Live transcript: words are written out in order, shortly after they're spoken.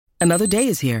Another day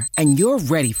is here, and you're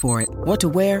ready for it. What to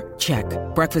wear? Check.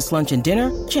 Breakfast, lunch, and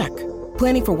dinner? Check.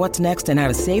 Planning for what's next and how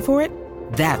to save for it?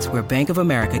 That's where Bank of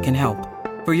America can help.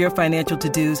 For your financial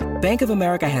to-dos, Bank of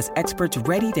America has experts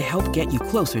ready to help get you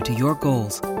closer to your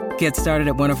goals. Get started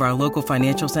at one of our local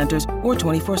financial centers or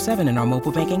 24/7 in our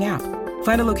mobile banking app.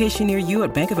 Find a location near you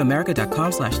at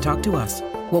bankofamerica.com/talktous.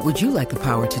 What would you like the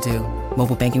power to do?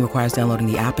 Mobile banking requires downloading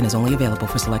the app and is only available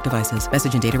for select devices.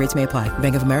 Message and data rates may apply.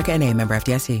 Bank of America N.A., member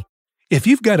FDIC. If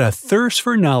you've got a thirst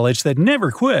for knowledge that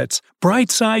never quits,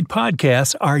 Brightside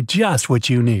Podcasts are just what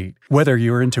you need. Whether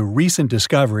you're into recent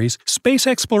discoveries, space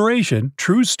exploration,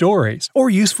 true stories, or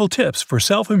useful tips for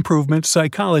self-improvement,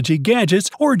 psychology, gadgets,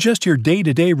 or just your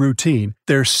day-to-day routine,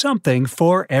 there's something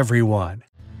for everyone.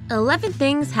 11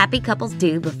 things happy couples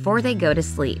do before they go to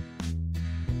sleep.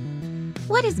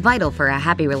 What is vital for a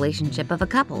happy relationship of a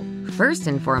couple? First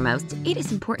and foremost, it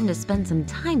is important to spend some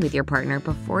time with your partner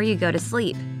before you go to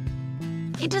sleep.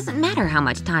 It doesn't matter how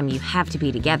much time you have to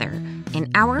be together, an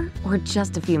hour or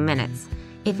just a few minutes.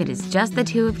 If it is just the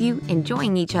two of you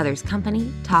enjoying each other's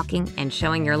company, talking, and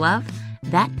showing your love,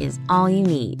 that is all you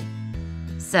need.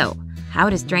 So, how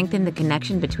to strengthen the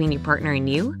connection between your partner and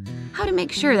you? How to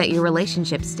make sure that your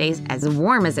relationship stays as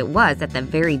warm as it was at the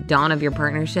very dawn of your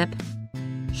partnership?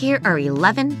 Here are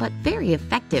 11 but very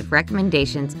effective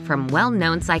recommendations from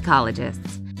well-known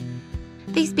psychologists.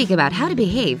 They speak about how to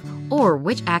behave or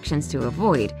which actions to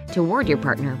avoid toward your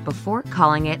partner before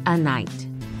calling it a night.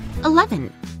 11.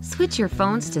 Switch your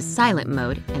phones to silent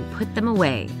mode and put them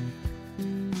away.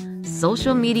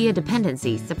 Social media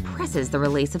dependency suppresses the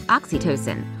release of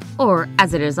oxytocin, or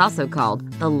as it is also called,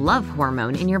 the love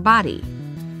hormone in your body.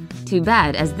 Too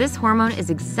bad, as this hormone is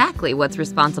exactly what's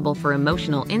responsible for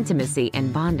emotional intimacy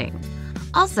and bonding.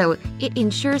 Also, it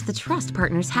ensures the trust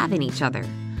partners have in each other.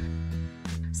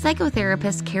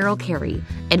 Psychotherapist Carol Carey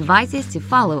advises to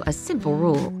follow a simple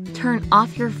rule: turn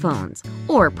off your phones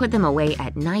or put them away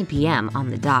at 9 p.m. on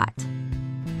the dot.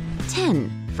 10.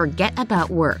 Forget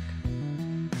about work.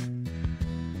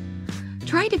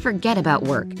 Try to forget about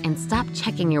work and stop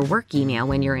checking your work email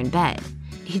when you're in bed.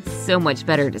 It's so much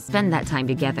better to spend that time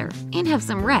together and have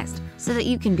some rest so that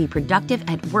you can be productive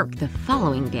at work the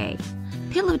following day.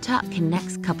 Pillow Talk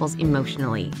connects couples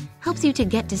emotionally, helps you to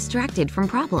get distracted from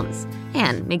problems,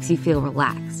 and makes you feel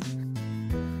relaxed.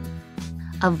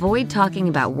 Avoid talking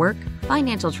about work,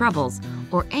 financial troubles,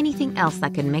 or anything else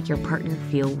that could make your partner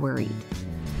feel worried.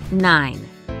 9.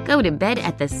 Go to bed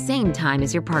at the same time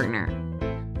as your partner.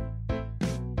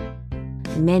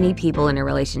 Many people in a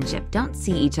relationship don't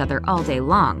see each other all day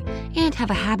long and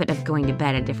have a habit of going to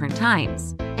bed at different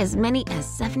times. As many as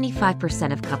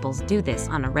 75% of couples do this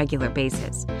on a regular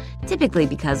basis, typically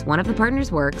because one of the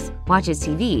partners works, watches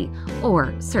TV,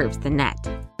 or surfs the net.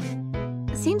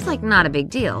 Seems like not a big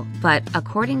deal, but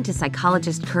according to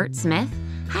psychologist Kurt Smith,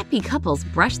 happy couples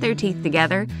brush their teeth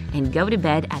together and go to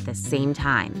bed at the same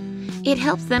time. It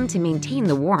helps them to maintain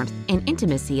the warmth and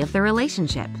intimacy of the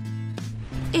relationship.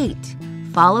 8.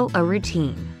 Follow a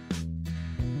routine.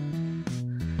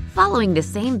 Following the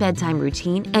same bedtime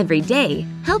routine every day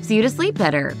helps you to sleep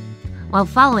better. While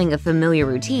following a familiar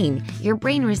routine, your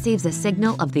brain receives a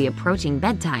signal of the approaching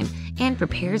bedtime and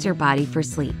prepares your body for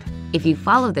sleep. If you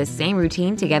follow this same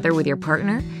routine together with your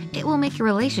partner, it will make your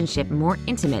relationship more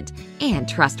intimate and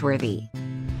trustworthy.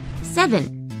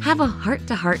 7. Have a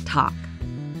heart-to-heart talk.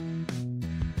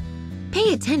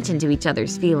 Pay attention to each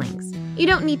other's feelings. You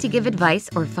don't need to give advice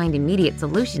or find immediate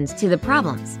solutions to the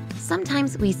problems.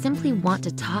 Sometimes we simply want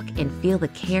to talk and feel the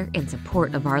care and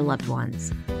support of our loved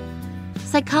ones.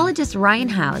 Psychologist Ryan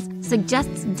Howes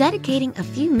suggests dedicating a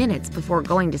few minutes before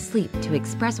going to sleep to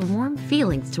express warm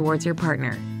feelings towards your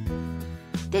partner.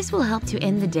 This will help to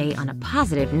end the day on a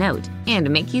positive note and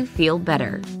make you feel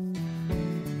better.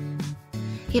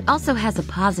 It also has a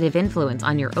positive influence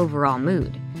on your overall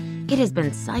mood. It has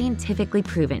been scientifically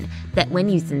proven that when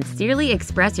you sincerely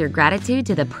express your gratitude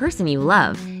to the person you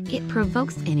love, it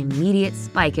provokes an immediate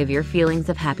spike of your feelings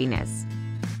of happiness.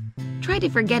 Try to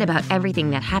forget about everything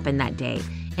that happened that day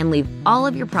and leave all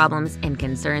of your problems and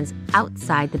concerns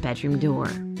outside the bedroom door.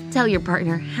 Tell your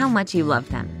partner how much you love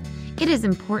them. It is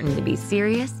important to be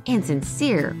serious and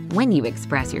sincere when you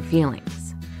express your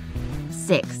feelings.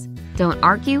 6. Don't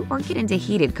argue or get into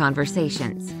heated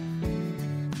conversations.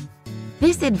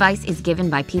 This advice is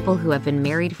given by people who have been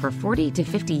married for 40 to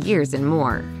 50 years and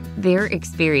more. Their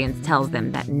experience tells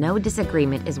them that no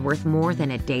disagreement is worth more than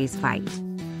a day's fight.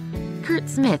 Kurt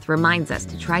Smith reminds us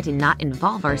to try to not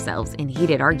involve ourselves in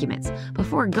heated arguments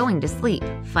before going to sleep.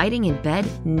 Fighting in bed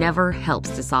never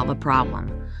helps to solve a problem.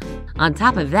 On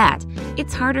top of that,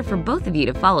 it's harder for both of you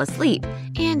to fall asleep,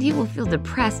 and you will feel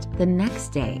depressed the next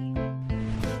day.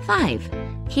 5.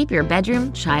 Keep your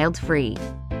bedroom child-free.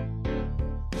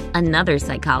 Another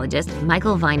psychologist,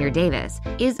 Michael Viner Davis,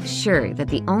 is sure that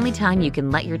the only time you can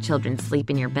let your children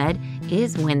sleep in your bed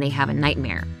is when they have a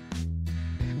nightmare.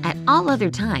 At all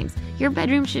other times, your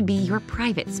bedroom should be your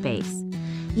private space.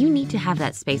 You need to have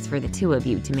that space for the two of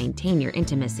you to maintain your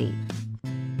intimacy.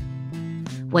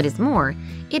 What is more,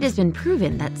 it has been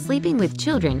proven that sleeping with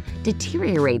children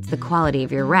deteriorates the quality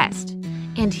of your rest,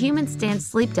 and humans stand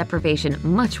sleep deprivation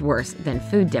much worse than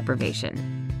food deprivation.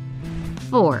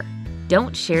 4.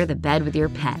 Don't share the bed with your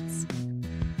pets.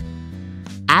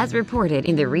 As reported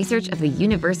in the research of the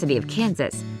University of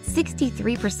Kansas,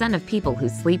 63% of people who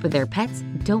sleep with their pets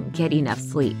don't get enough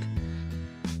sleep.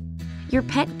 Your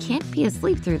pet can't be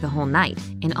asleep through the whole night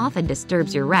and often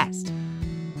disturbs your rest.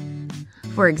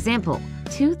 For example,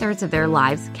 2/3 of their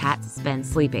lives cats spend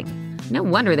sleeping. No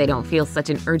wonder they don't feel such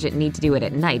an urgent need to do it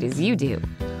at night as you do.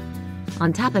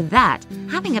 On top of that,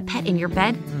 having a pet in your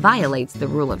bed violates the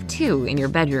rule of 2 in your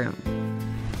bedroom.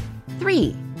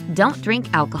 3. Don't drink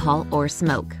alcohol or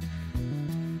smoke.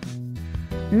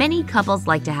 Many couples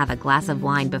like to have a glass of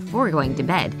wine before going to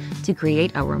bed to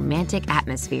create a romantic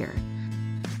atmosphere.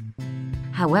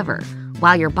 However,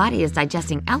 while your body is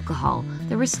digesting alcohol,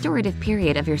 the restorative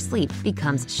period of your sleep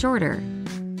becomes shorter.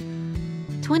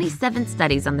 27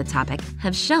 studies on the topic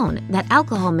have shown that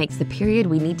alcohol makes the period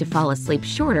we need to fall asleep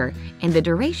shorter and the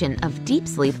duration of deep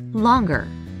sleep longer.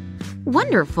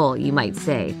 Wonderful, you might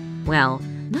say. Well,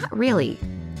 not really.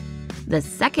 The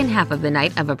second half of the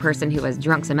night of a person who has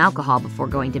drunk some alcohol before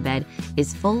going to bed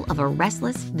is full of a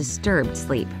restless, disturbed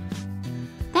sleep.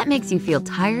 That makes you feel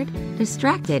tired,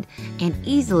 distracted, and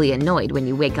easily annoyed when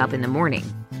you wake up in the morning.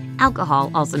 Alcohol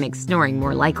also makes snoring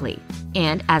more likely.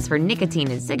 And as for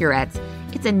nicotine in cigarettes,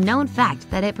 it's a known fact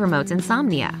that it promotes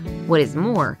insomnia. What is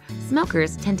more,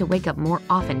 smokers tend to wake up more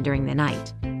often during the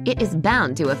night. It is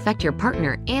bound to affect your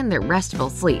partner and their restful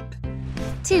sleep.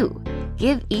 2.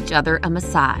 Give each other a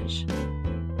massage.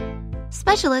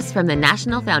 Specialists from the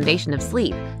National Foundation of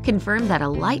Sleep confirm that a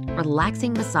light,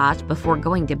 relaxing massage before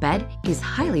going to bed is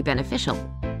highly beneficial.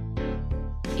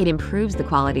 It improves the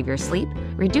quality of your sleep,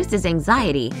 reduces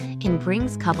anxiety, and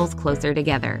brings couples closer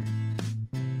together.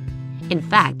 In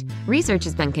fact, research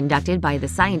has been conducted by the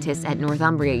scientists at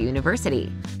Northumbria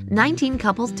University. 19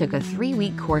 couples took a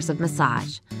 3-week course of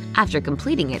massage. After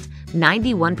completing it,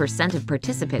 91% of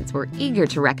participants were eager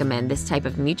to recommend this type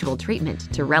of mutual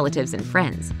treatment to relatives and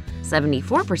friends.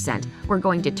 74% were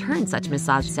going to turn such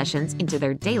massage sessions into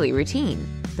their daily routine.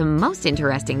 The most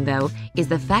interesting, though, is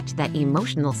the fact that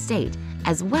emotional state,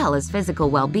 as well as physical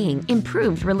well-being,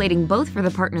 improved, relating both for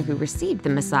the partner who received the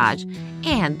massage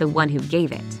and the one who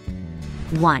gave it.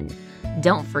 1.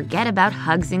 Don't forget about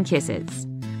hugs and kisses.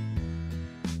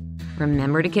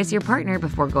 Remember to kiss your partner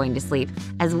before going to sleep,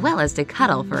 as well as to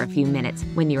cuddle for a few minutes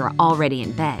when you are already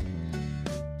in bed.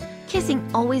 Kissing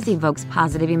always evokes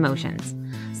positive emotions.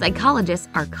 Psychologists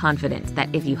are confident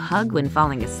that if you hug when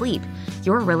falling asleep,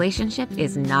 your relationship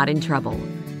is not in trouble.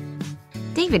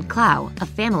 David Clow, a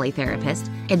family therapist,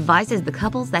 advises the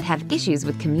couples that have issues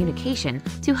with communication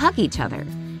to hug each other.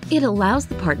 It allows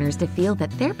the partners to feel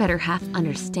that their better half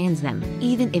understands them,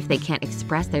 even if they can't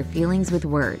express their feelings with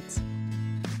words.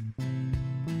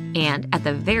 And at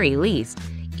the very least,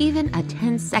 even a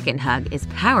 10-second hug is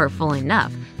powerful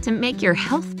enough to make your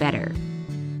health better.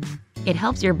 It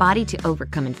helps your body to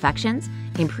overcome infections,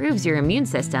 improves your immune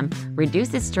system,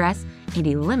 reduces stress, and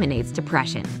eliminates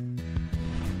depression.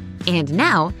 And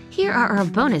now, here are our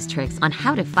bonus tricks on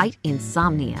how to fight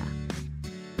insomnia.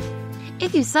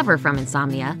 If you suffer from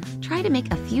insomnia, try to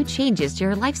make a few changes to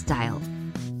your lifestyle.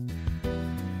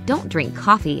 Don't drink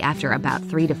coffee after about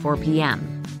 3 to 4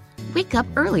 p.m. Wake up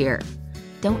earlier.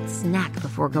 Don't snack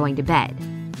before going to bed.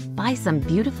 Buy some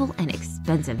beautiful and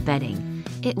expensive bedding.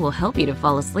 It will help you to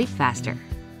fall asleep faster.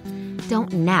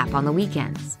 Don't nap on the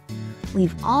weekends.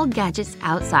 Leave all gadgets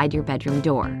outside your bedroom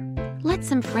door. Let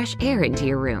some fresh air into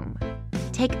your room.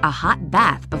 Take a hot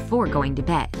bath before going to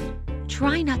bed.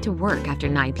 Try not to work after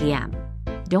 9 p.m.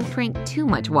 Don't drink too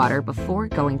much water before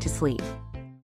going to sleep.